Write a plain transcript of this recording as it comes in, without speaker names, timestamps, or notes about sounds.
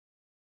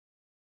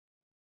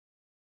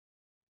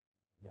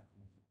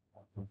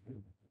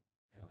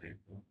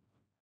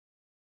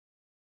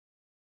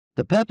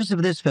The purpose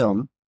of this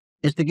film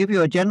is to give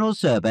you a general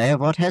survey of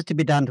what has to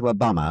be done to a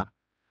bomber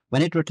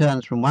when it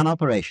returns from one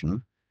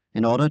operation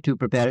in order to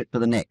prepare it for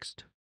the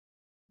next,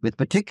 with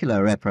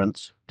particular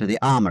reference to the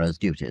armourer's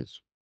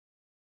duties.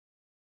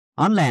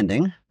 On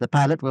landing, the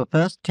pilot will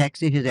first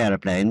taxi his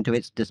aeroplane to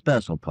its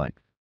dispersal point.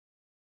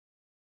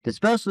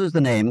 Dispersal is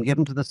the name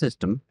given to the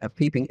system of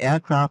keeping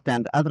aircraft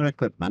and other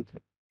equipment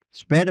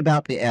spread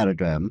about the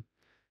aerodrome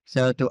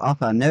so as to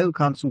offer no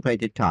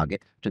concentrated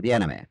target to the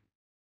enemy.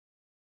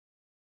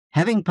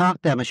 Having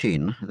parked their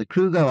machine, the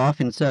crew go off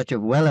in search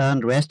of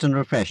well-earned rest and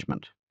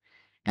refreshment,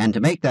 and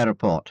to make their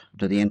report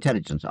to the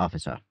intelligence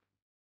officer.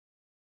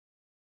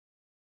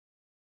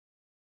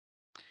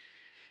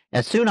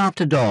 As soon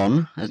after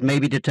dawn as may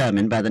be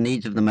determined by the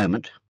needs of the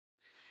moment,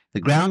 the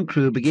ground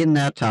crew begin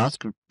their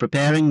task of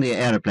preparing the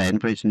aeroplane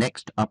for its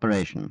next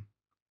operation.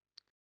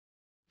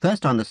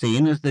 First on the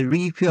scene is the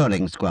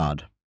refuelling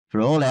squad, for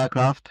all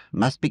aircraft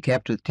must be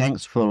kept with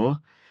tanks full,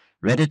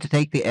 ready to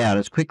take the air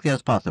as quickly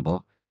as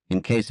possible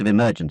in case of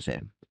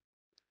emergency.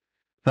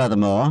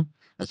 Furthermore,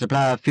 a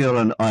supply of fuel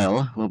and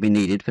oil will be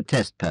needed for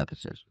test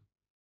purposes.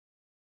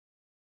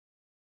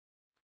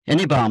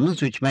 Any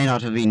bombs which may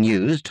not have been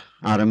used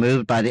are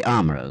removed by the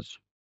armourers,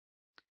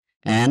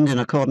 and in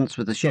accordance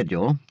with the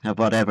schedule of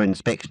whatever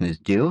inspection is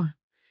due,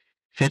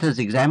 fitters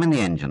examine the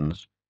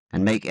engines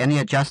and make any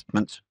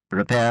adjustments,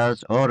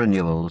 repairs or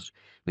renewals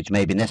which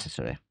may be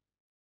necessary.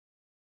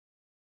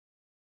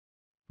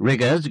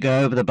 Riggers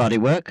go over the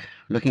bodywork,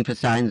 looking for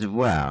signs of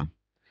wear,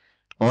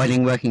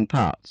 oiling working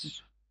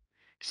parts,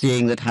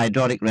 seeing that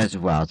hydraulic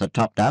reservoirs are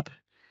topped up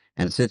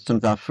and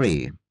systems are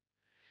free,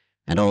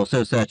 and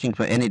also searching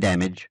for any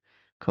damage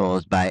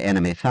caused by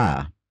enemy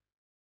fire.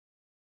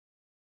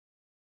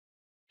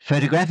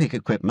 Photographic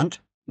equipment,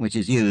 which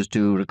is used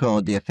to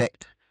record the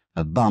effect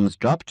of bombs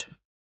dropped,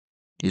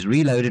 is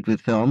reloaded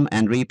with film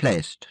and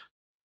replaced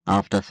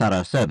after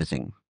thorough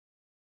servicing,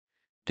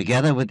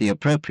 together with the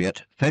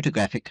appropriate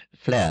photographic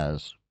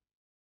flares.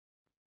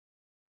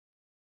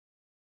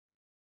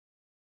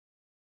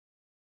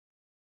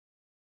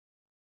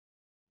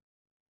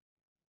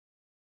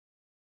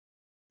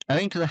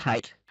 Owing to the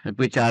height at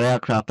which our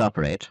aircraft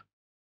operate,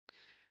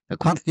 a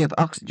quantity of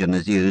oxygen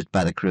is used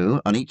by the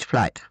crew on each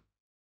flight,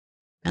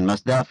 and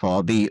must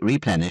therefore be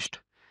replenished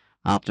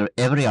after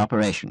every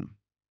operation.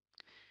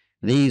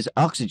 These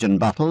oxygen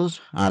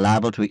bottles are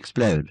liable to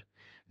explode,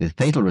 with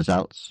fatal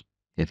results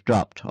if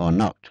dropped or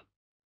knocked.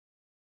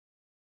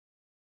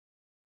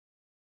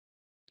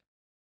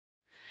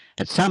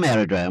 At some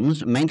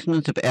aerodromes,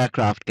 maintenance of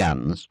aircraft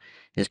guns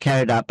is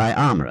carried out by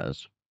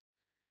armourers,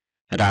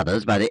 at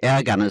others by the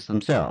air gunners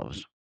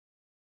themselves.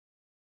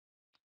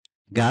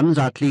 Guns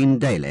are cleaned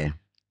daily,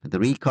 the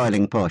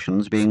recoiling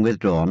portions being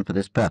withdrawn for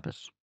this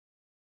purpose.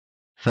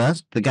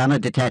 First, the gunner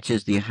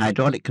detaches the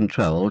hydraulic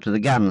control to the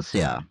gun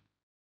sear.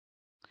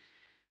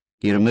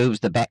 He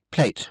removes the back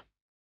plate.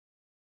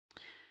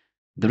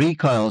 The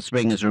recoil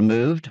spring is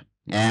removed,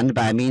 and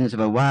by means of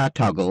a wire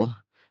toggle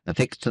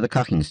affixed to the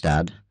cocking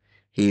stud,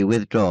 he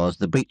withdraws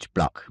the breech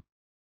block.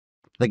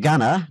 The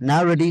gunner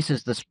now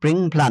releases the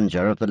spring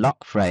plunger of the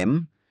lock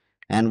frame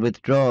and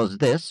withdraws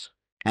this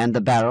and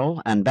the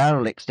barrel and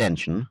barrel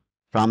extension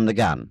from the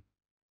gun.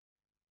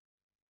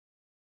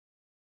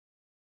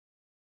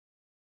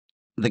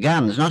 The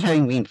guns not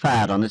having been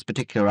fired on this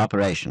particular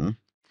operation,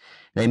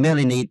 they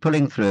merely need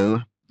pulling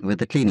through with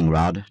the cleaning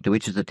rod to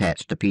which is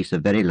attached a piece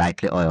of very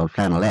lightly oiled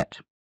flannelette.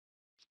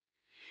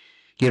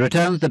 He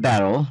returns the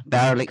barrel,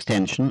 barrel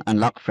extension and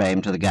lock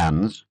frame to the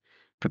guns,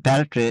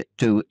 preparatory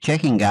to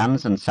checking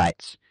guns and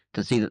sights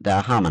to see that they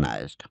are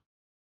harmonized.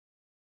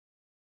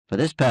 For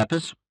this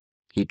purpose,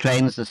 he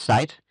trains the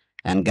sight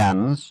and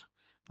guns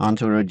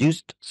onto a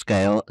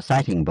reduced-scale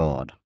sighting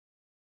board.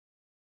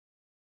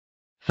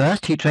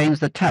 First, he trains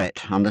the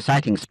turret on the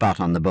sighting spot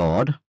on the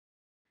board,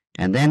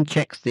 and then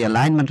checks the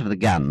alignment of the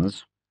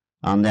guns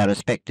on their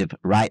respective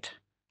right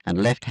and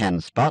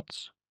left-hand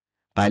spots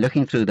by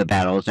looking through the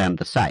barrels and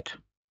the sight.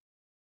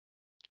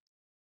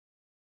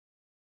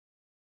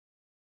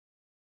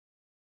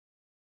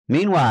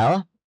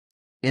 Meanwhile,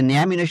 in the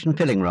ammunition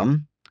filling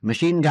room,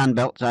 machine gun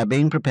belts are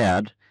being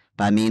prepared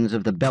by means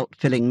of the belt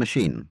filling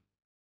machine.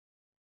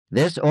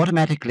 This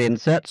automatically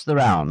inserts the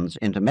rounds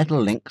into metal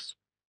links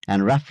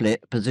and roughly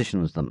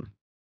positions them.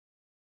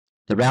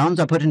 The rounds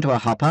are put into a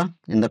hopper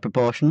in the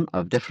proportion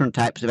of different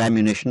types of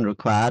ammunition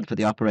required for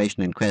the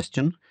operation in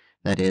question,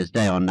 that is,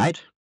 day or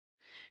night.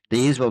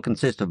 These will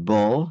consist of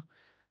ball,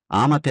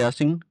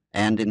 armour-piercing,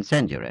 and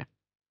incendiary.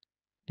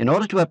 In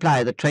order to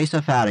apply the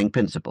tracer firing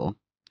principle,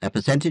 a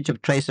percentage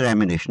of tracer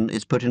ammunition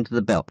is put into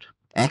the belt,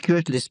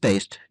 accurately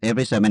spaced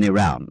every so many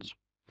rounds,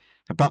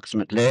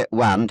 approximately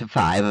 1 to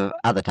 5 of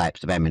other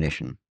types of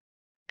ammunition,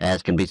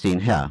 as can be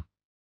seen here.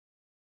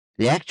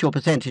 The actual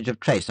percentage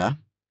of tracer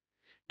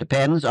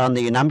depends on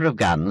the number of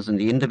guns and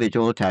the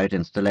individual turret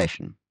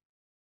installation.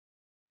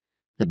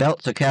 The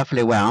belts are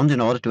carefully wound in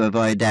order to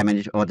avoid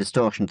damage or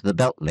distortion to the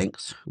belt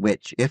links,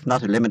 which, if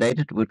not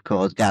eliminated, would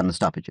cause gun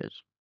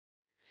stoppages.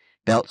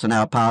 Belts are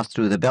now passed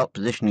through the belt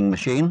positioning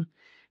machine,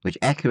 which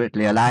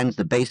accurately aligns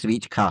the base of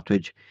each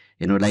cartridge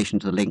in relation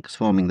to the links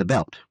forming the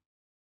belt.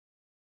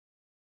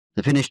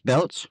 The finished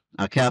belts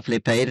are carefully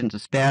paid into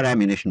spare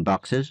ammunition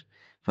boxes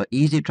for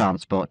easy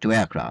transport to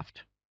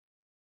aircraft.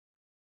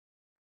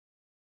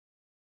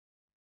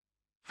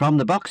 From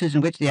the boxes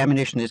in which the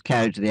ammunition is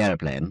carried to the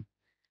aeroplane,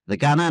 the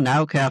gunner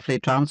now carefully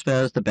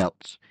transfers the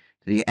belts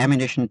to the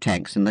ammunition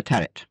tanks in the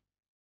turret.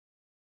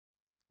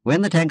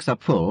 When the tanks are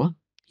full,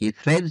 he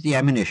threads the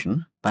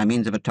ammunition, by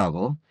means of a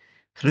toggle,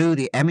 through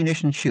the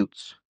ammunition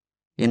chutes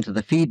into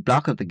the feed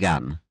block of the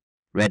gun,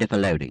 ready for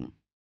loading.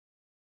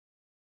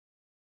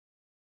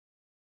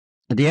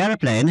 The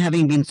aeroplane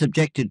having been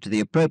subjected to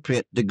the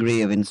appropriate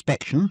degree of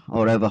inspection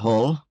or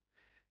overhaul,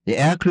 the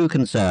aircrew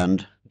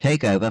concerned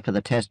take over for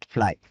the test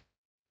flight.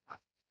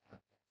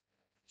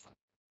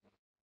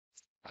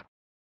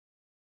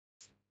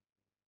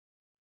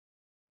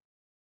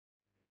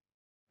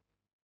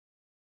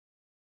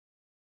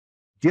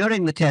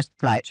 During the test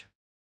flight,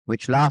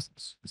 which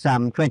lasts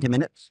some 20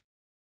 minutes,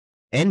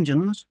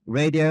 engines,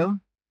 radio,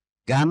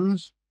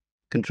 guns,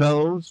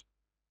 controls,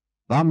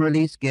 bomb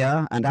release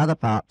gear, and other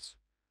parts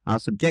are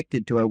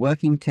subjected to a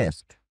working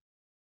test.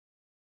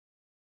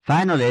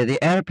 Finally,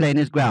 the aeroplane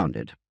is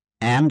grounded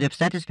and, if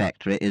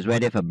satisfactory, is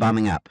ready for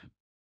bombing up.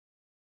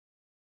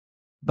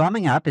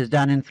 Bombing up is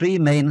done in 3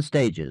 main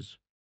stages.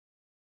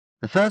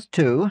 The first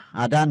 2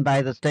 are done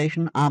by the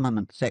station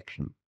armament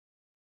section,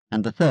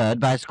 and the third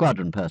by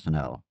squadron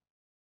personnel.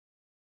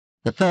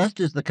 The first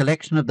is the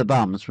collection of the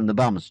bombs from the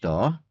bomb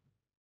store.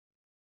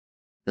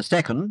 The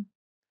second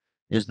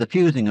is the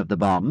fusing of the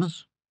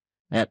bombs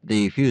at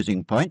the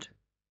fusing point.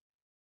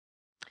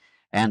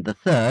 And the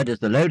third is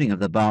the loading of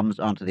the bombs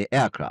onto the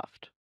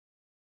aircraft.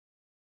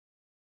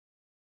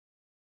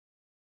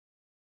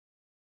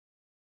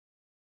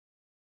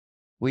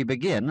 We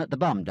begin at the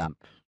bomb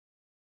dump.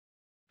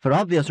 For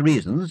obvious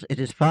reasons, it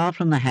is far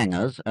from the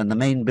hangars and the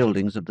main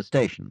buildings of the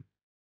station.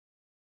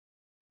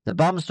 The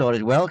bomb store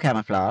is well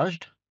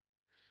camouflaged,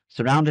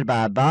 surrounded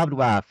by a barbed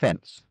wire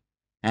fence,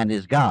 and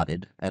is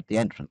guarded at the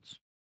entrance.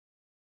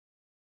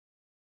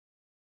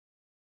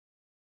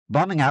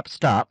 Bombing up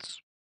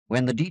starts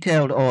when the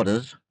detailed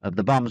orders of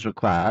the bombs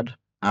required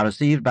are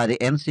received by the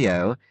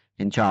NCO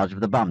in charge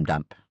of the bomb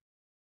dump.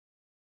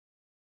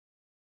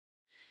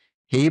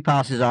 He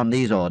passes on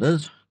these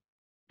orders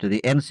to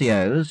the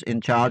NCOs in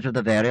charge of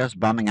the various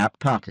bombing up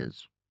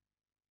parties,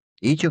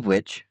 each of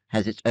which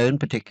has its own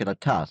particular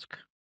task.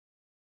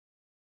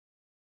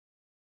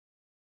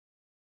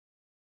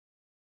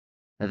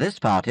 This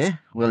party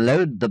will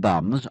load the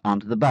bombs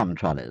onto the bomb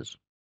trolleys.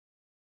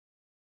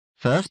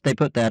 First, they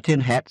put their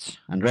tin hats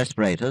and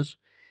respirators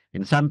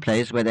in some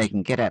place where they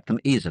can get at them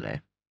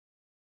easily.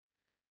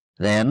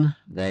 Then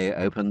they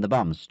open the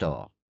bomb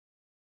store.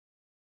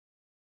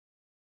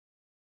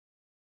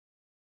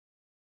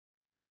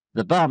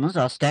 The bombs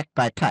are stacked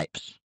by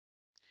types.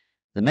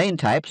 The main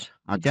types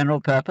are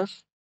general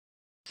purpose,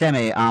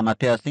 semi-armor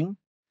piercing,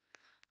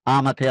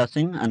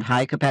 and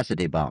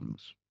high-capacity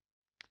bombs.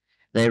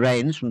 They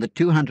range from the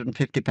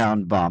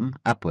 250-pound bomb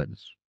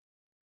upwards.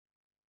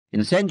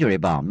 Incendiary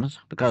bombs,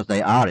 because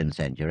they are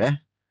incendiary,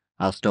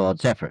 are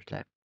stored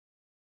separately.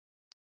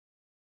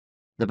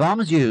 The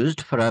bombs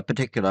used for a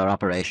particular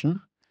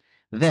operation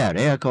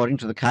vary according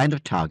to the kind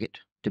of target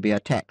to be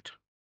attacked.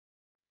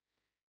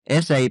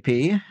 SAP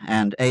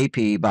and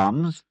AP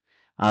bombs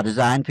are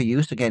designed for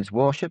use against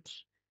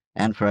warships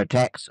and for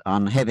attacks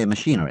on heavy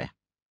machinery.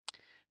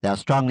 They are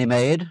strongly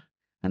made,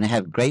 and they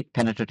have great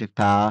penetrative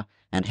power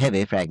and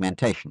heavy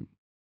fragmentation.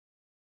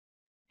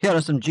 Here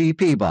are some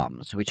GP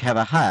bombs, which have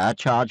a higher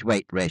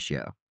charge-weight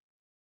ratio.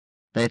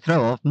 They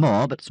throw off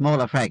more but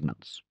smaller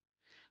fragments,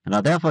 and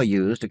are therefore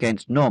used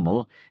against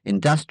normal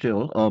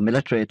industrial or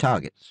military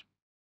targets.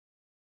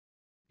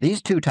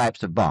 These 2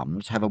 types of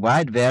bombs have a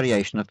wide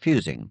variation of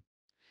fusing.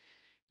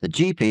 The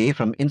GP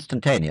from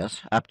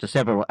instantaneous up to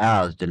several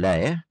hours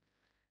delay,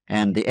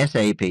 and the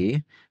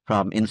SAP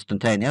from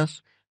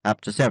instantaneous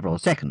up to several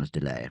seconds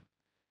delay.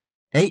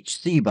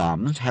 HC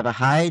bombs have a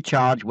high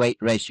charge-weight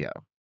ratio,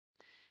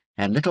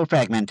 and little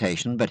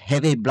fragmentation but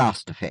heavy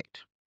blast effect.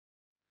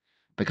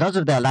 Because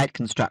of their light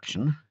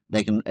construction,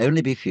 they can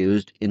only be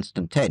fused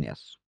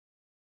instantaneous.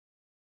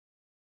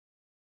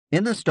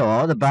 In the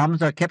store, the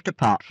bombs are kept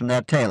apart from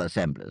their tail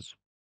assemblies,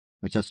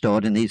 which are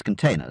stored in these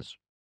containers.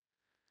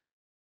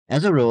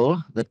 As a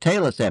rule, the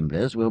tail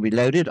assemblies will be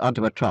loaded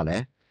onto a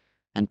trolley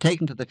and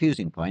taken to the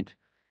fusing point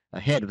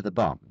ahead of the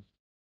bomb.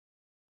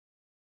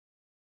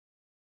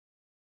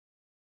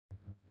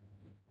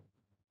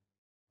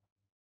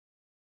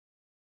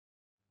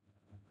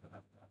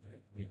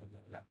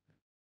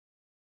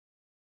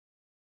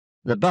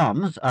 The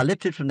bombs are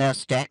lifted from their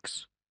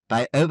stacks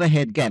by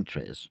overhead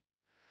gantries,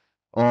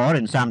 or,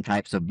 in some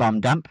types of bomb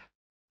dump,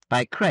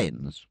 by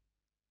cranes.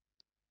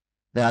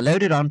 They are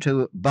loaded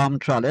onto bomb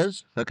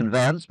trolleys for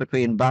conveyance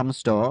between bomb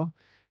store,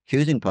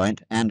 fusing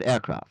point, and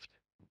aircraft.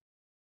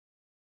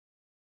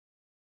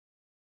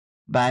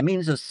 By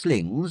means of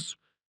slings,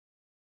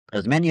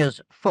 as many as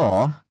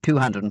 4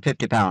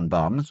 250-pound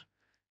bombs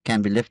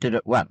can be lifted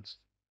at once.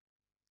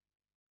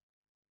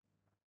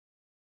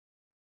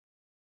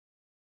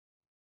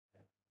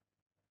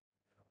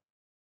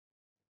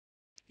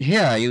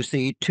 Here you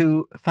see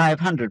two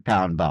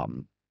 500-pound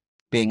bombs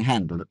being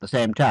handled at the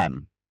same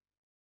time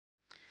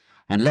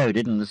and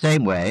loaded in the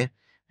same way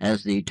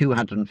as the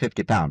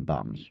 250-pound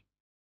bombs.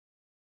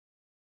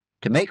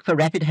 To make for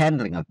rapid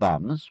handling of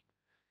bombs,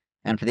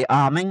 and for the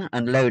arming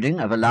and loading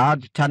of a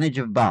large tonnage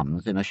of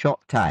bombs in a short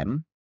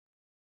time,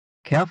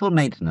 careful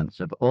maintenance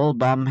of all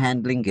bomb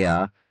handling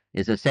gear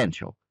is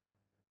essential.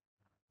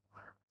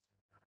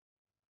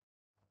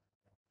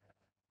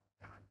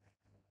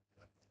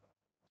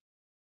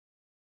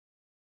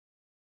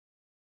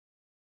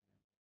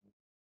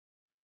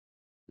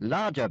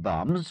 Larger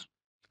bombs,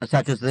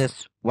 such as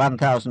this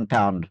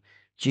 1,000-pound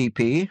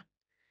GP,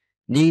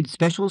 need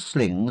special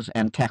slings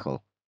and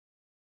tackle.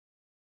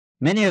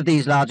 Many of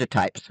these larger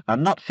types are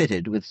not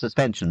fitted with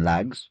suspension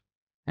lugs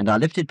and are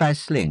lifted by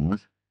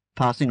slings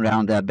passing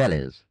round their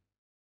bellies.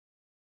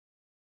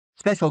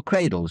 Special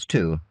cradles,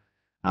 too,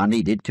 are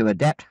needed to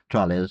adapt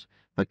trolleys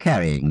for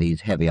carrying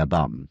these heavier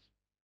bombs.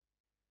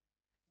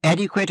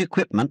 Adequate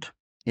equipment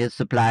is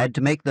supplied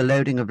to make the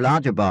loading of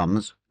larger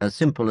bombs as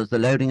simple as the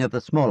loading of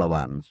the smaller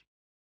ones.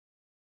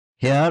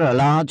 Here a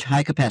large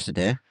high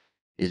capacity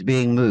is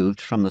being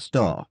moved from the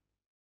store.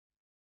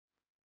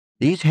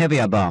 These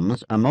heavier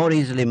bombs are more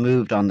easily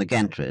moved on the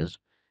gantries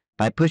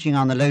by pushing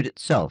on the load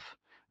itself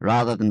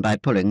rather than by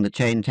pulling the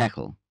chain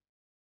tackle.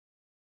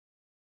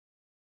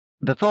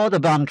 Before the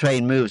bomb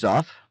train moves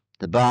off,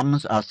 the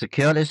bombs are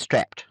securely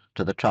strapped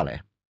to the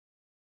trolley.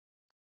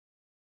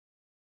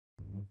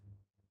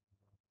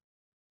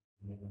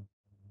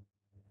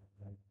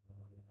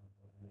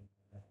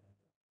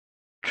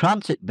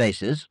 Transit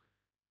bases,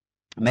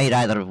 made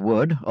either of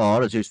wood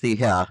or, as you see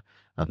here,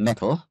 of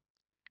metal,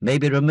 may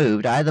be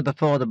removed either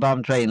before the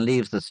bomb train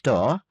leaves the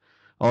store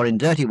or in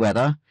dirty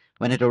weather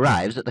when it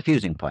arrives at the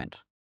fusing point.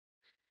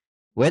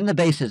 When the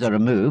bases are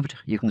removed,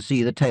 you can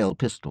see the tail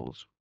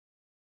pistols.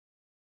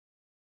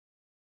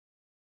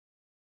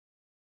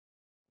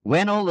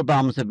 When all the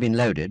bombs have been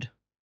loaded,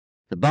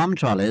 the bomb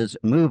trolleys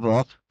move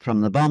off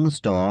from the bomb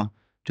store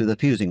to the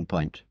fusing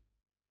point.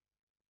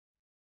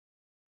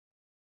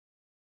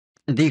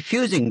 The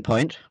fusing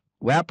point,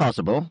 where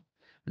possible,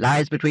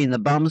 lies between the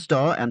bomb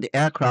store and the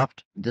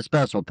aircraft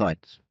dispersal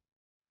points.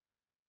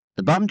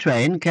 The bomb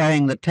train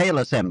carrying the tail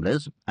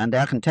assemblies and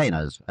their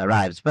containers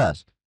arrives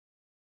first.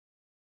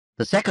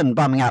 The second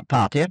bombing out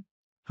party,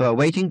 who are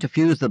waiting to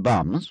fuse the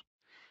bombs,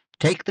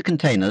 take the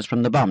containers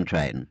from the bomb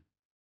train.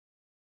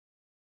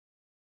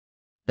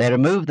 They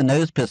remove the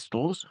nose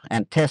pistols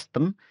and test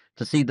them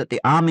to see that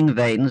the arming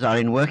vanes are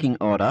in working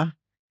order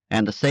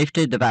and the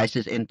safety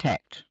devices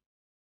intact.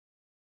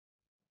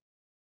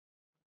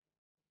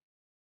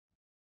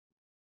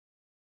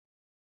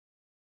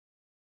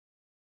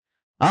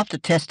 After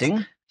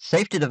testing,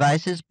 safety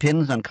devices,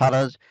 pins and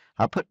collars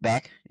are put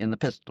back in the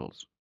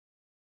pistols.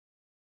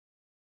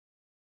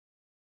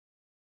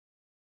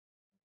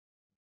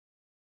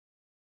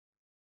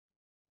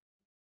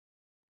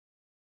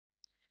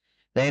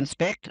 They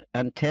inspect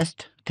and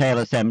test tail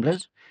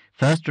assemblies,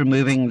 first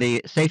removing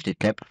the safety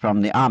clip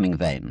from the arming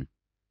vane.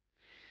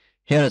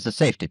 Here is the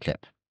safety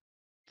clip.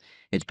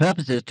 Its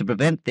purpose is to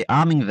prevent the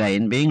arming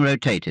vane being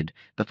rotated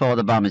before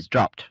the bomb is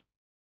dropped.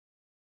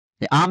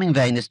 The arming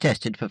vane is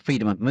tested for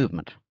freedom of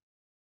movement.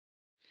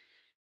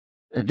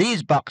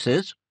 These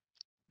boxes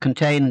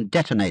contain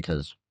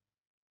detonators.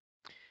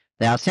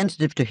 They are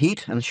sensitive to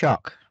heat and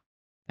shock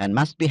and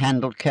must be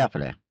handled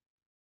carefully.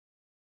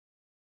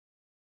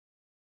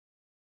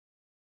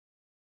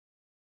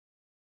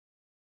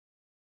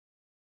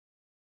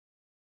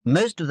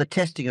 Most of the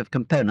testing of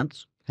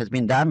components has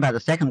been done by the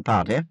second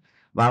party,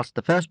 whilst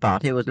the first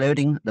party was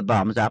loading the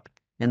bombs up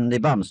in the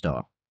bomb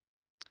store.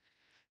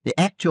 The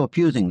actual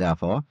fusing,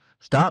 therefore,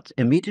 starts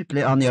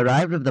immediately on the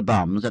arrival of the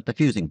bombs at the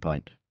fusing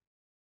point.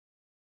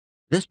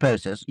 This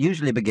process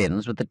usually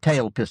begins with the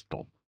tail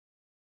pistol.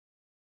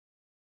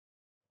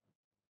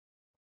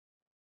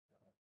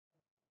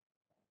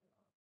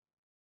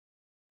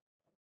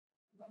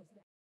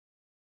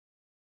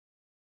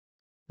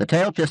 The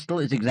tail pistol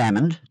is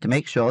examined to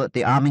make sure that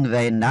the arming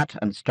vane nut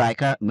and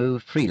striker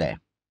move freely.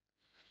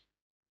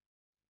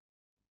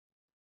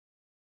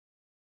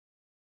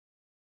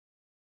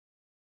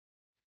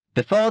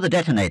 Before the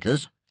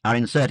detonators are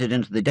inserted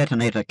into the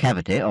detonator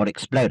cavity or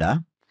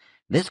exploder,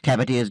 this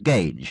cavity is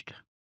gauged.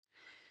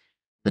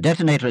 The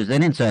detonator is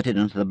then inserted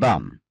into the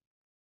bomb.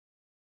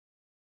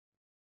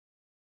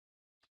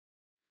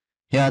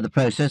 Here the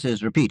process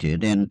is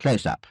repeated in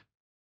close-up.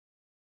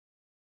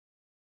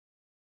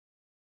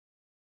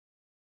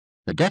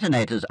 The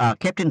detonators are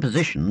kept in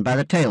position by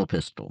the tail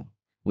pistol,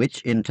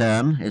 which in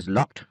turn is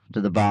locked to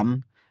the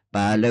bomb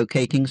by a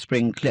locating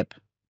spring clip.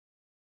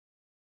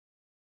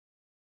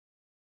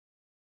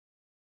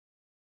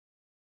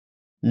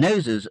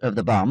 Noses of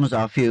the bombs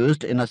are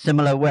fused in a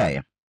similar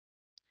way.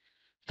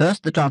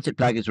 First the transit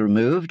plug is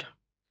removed,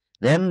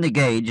 then the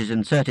gauge is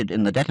inserted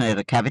in the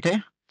detonator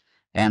cavity,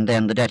 and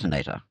then the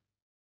detonator.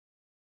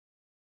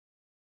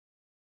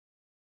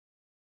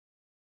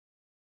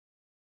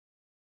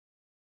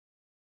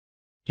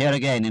 Here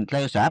again in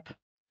close-up,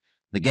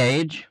 the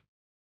gauge,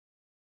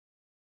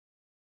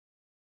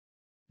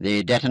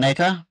 the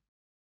detonator,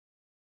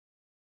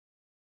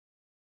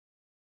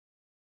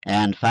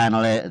 and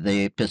finally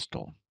the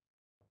pistol.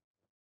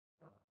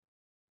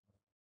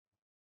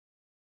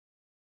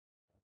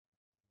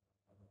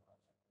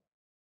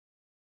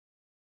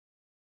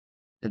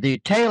 The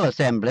tail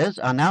assemblies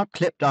are now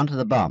clipped onto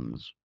the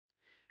bombs.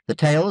 The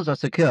tails are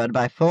secured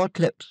by 4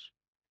 clips,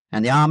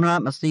 and the armourer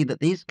must see that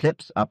these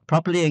clips are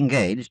properly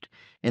engaged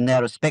in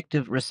their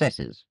respective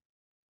recesses.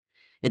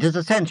 It is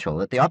essential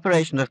that the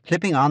operation of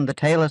clipping on the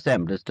tail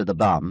assemblies to the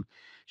bomb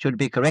should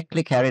be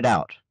correctly carried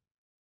out.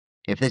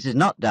 If this is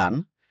not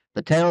done,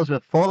 the tails will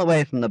fall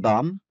away from the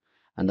bomb,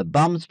 and the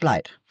bomb's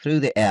flight through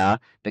the air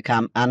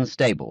become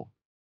unstable.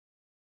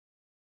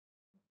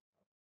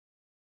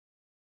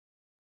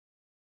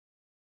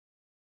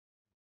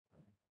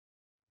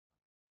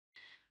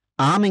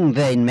 Arming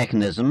vane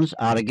mechanisms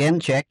are again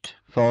checked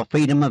for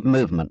freedom of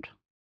movement.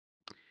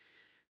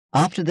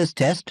 After this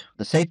test,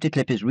 the safety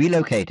clip is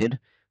relocated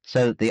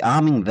so that the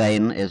arming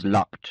vane is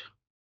locked.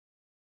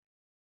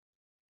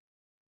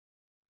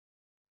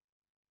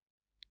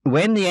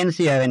 When the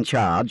NCO in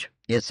charge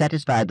is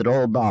satisfied that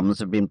all bombs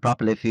have been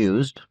properly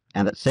fused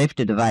and that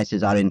safety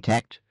devices are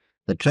intact,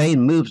 the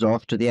train moves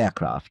off to the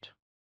aircraft.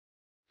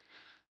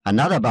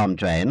 Another bomb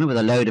train with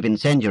a load of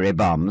incendiary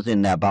bombs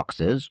in their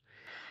boxes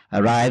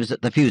arrives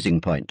at the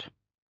fusing point.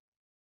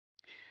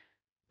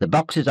 The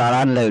boxes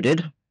are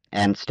unloaded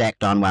and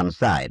stacked on one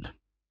side.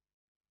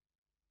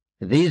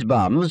 These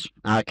bombs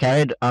are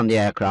carried on the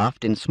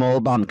aircraft in small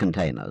bomb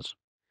containers.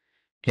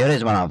 Here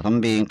is one of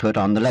them being put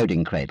on the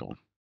loading cradle.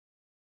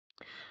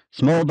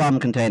 Small bomb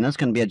containers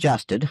can be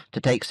adjusted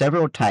to take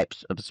several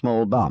types of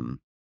small bomb.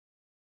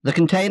 The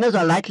containers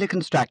are lightly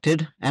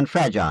constructed and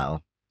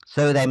fragile,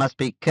 so they must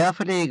be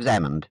carefully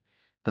examined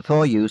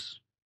before use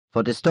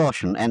for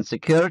distortion and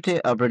security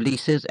of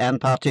releases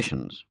and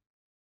partitions.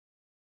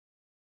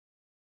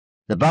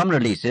 The bomb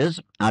releases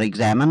are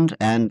examined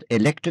and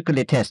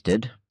electrically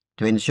tested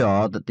to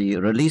ensure that the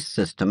release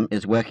system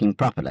is working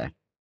properly.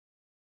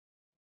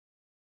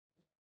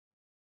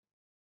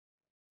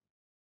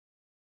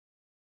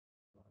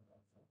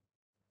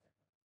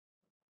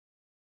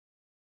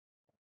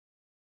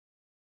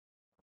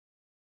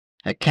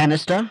 A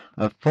canister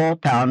of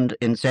 4-pound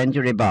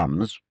incendiary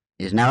bombs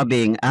is now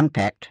being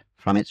unpacked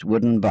from its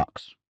wooden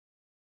box.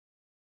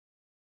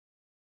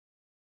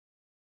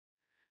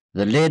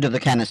 The lid of the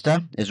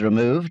canister is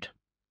removed,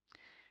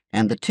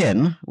 and the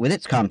tin, with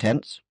its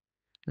contents,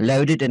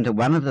 loaded into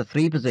one of the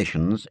 3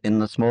 positions in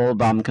the small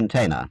bomb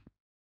container.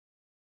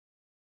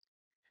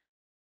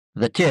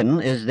 The tin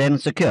is then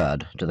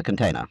secured to the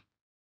container.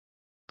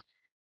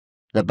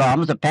 The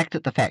bombs are packed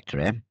at the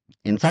factory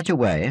in such a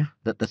way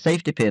that the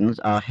safety pins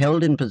are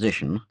held in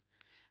position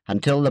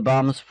until the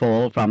bombs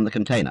fall from the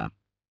container.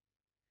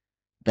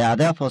 They are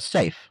therefore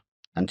safe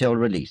until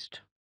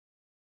released.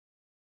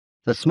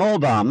 The small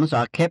bombs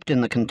are kept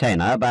in the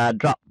container by a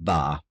drop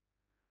bar,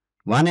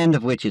 one end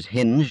of which is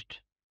hinged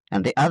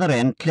and the other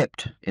end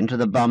clipped into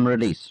the bomb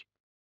release.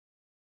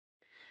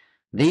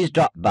 These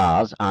drop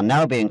bars are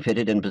now being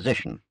fitted in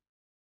position.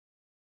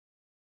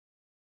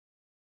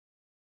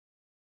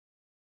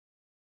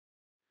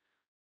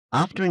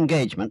 After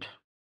engagement,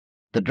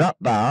 the drop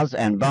bars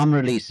and bomb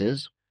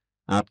releases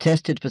are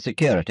tested for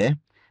security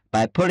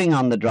by pulling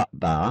on the drop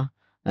bar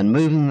and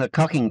moving the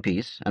cocking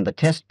piece and the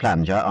test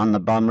plunger on the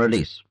bomb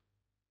release.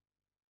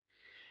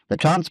 The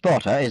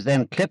transporter is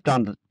then clipped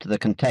onto the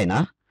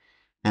container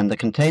and the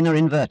container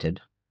inverted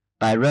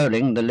by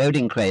rolling the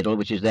loading cradle,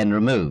 which is then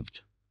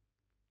removed.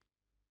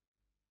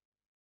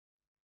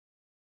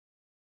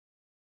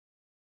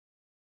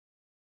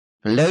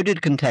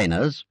 Loaded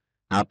containers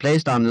are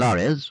placed on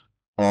lorries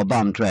or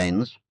bomb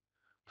trains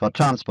for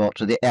transport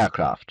to the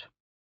aircraft.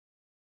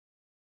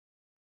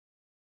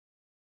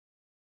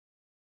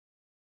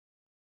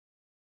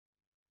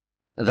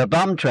 The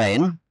bomb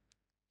train,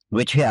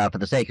 which here, for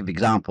the sake of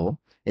example,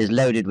 is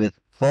loaded with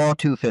 4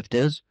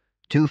 250s,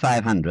 2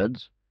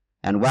 500s,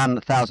 and 1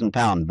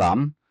 1,000-pound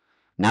bomb,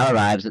 now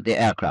arrives at the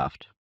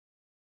aircraft.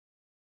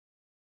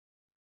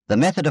 The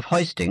method of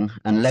hoisting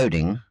and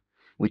loading,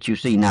 which you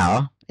see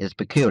now, is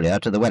peculiar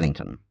to the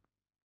Wellington.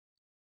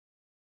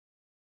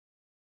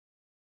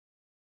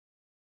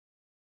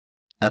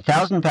 A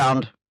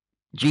 1,000-pound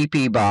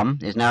GP bomb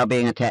is now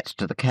being attached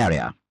to the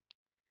carrier.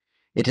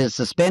 It is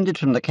suspended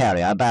from the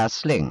carrier by a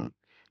sling,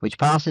 which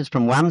passes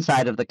from one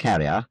side of the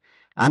carrier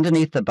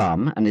underneath the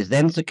bomb and is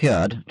then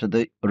secured to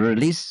the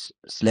release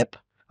slip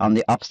on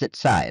the opposite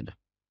side.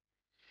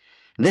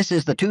 This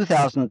is the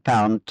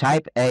 2,000-pound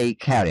Type A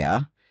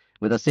carrier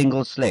with a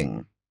single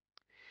sling.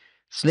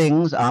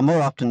 Slings are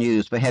more often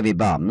used for heavy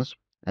bombs,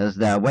 as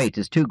their weight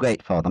is too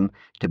great for them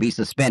to be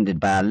suspended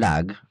by a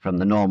lug from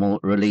the normal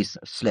release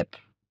slip.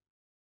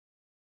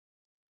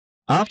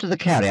 After the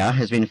carrier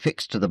has been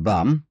fixed to the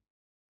bomb,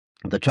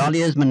 the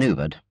trolley is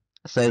manoeuvred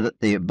so that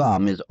the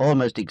bomb is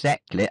almost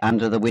exactly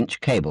under the winch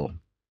cable.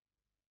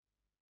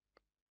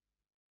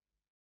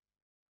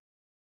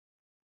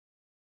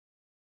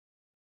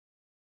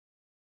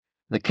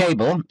 The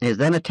cable is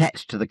then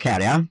attached to the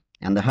carrier,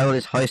 and the whole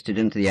is hoisted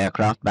into the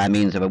aircraft by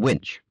means of a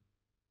winch.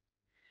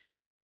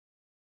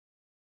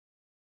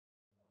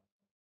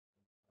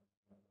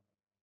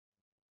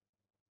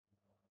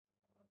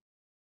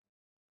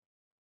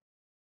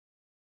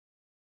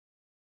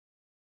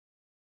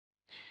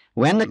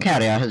 When the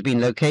carrier has been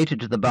located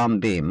to the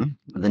bomb beam,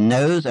 the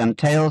nose and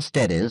tail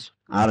steadies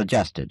are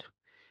adjusted.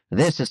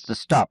 This is to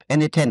stop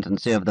any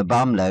tendency of the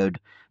bomb load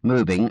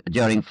moving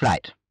during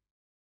flight.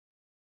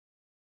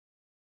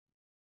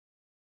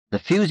 The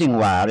fusing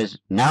wire is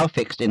now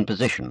fixed in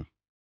position.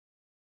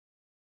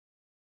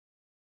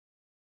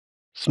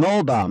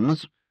 Small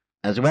bombs,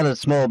 as well as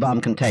small bomb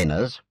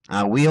containers,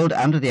 are wheeled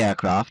under the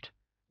aircraft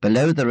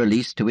below the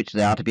release to which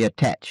they are to be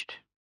attached.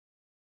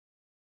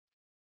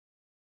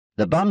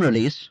 The bomb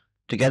release,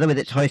 together with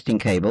its hoisting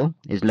cable,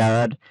 is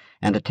lowered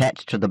and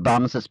attached to the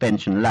bomb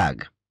suspension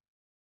lug.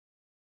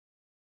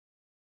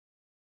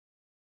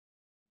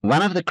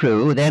 One of the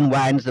crew then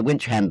winds the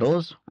winch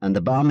handles, and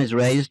the bomb is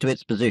raised to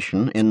its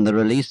position in the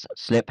release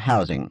slip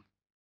housing.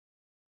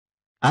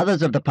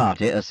 Others of the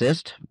party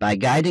assist by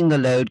guiding the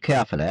load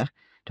carefully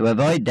to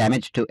avoid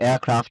damage to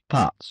aircraft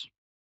parts.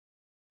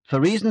 For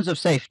reasons of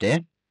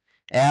safety,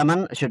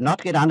 airmen should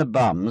not get under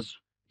bombs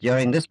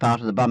during this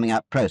part of the bombing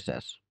up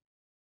process.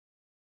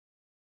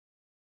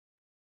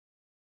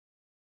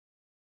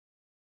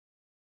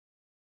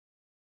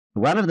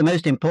 One of the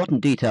most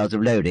important details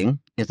of loading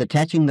is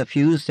attaching the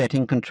fuse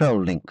setting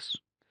control links.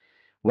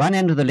 One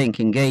end of the link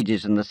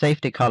engages in the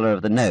safety collar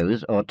of the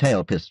nose or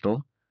tail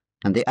pistol,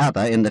 and the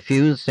other in the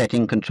fuse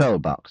setting control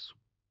box.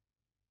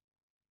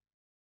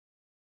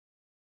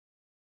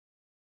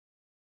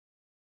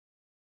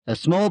 A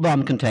small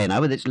bomb container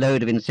with its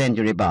load of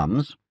incendiary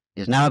bombs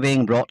is now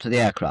being brought to the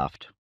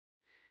aircraft.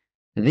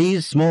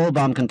 These small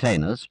bomb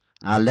containers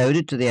are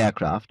loaded to the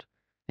aircraft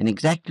in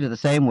exactly the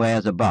same way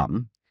as a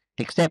bomb,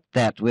 except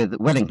that with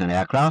Wellington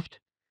aircraft,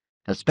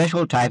 a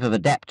special type of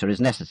adapter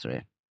is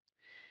necessary.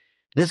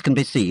 This can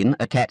be seen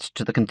attached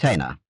to the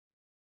container.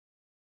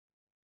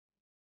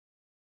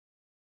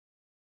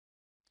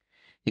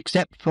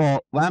 Except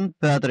for one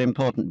further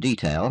important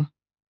detail,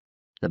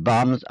 the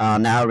bombs are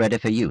now ready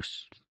for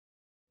use.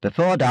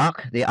 Before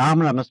dark, the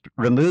armourer must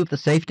remove the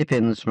safety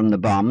pins from the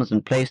bombs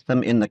and place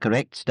them in the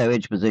correct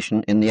stowage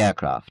position in the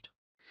aircraft.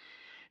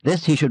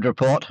 This he should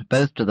report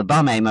both to the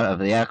bomb aimer of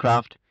the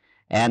aircraft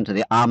and to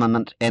the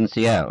armament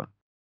NCO.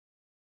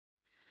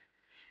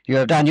 You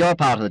have done your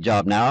part of the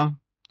job now,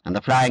 and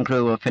the flying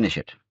crew will finish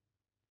it.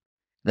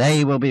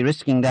 They will be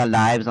risking their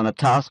lives on a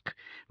task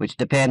which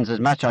depends as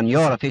much on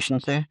your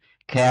efficiency,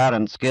 care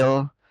and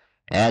skill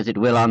as it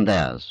will on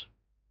theirs.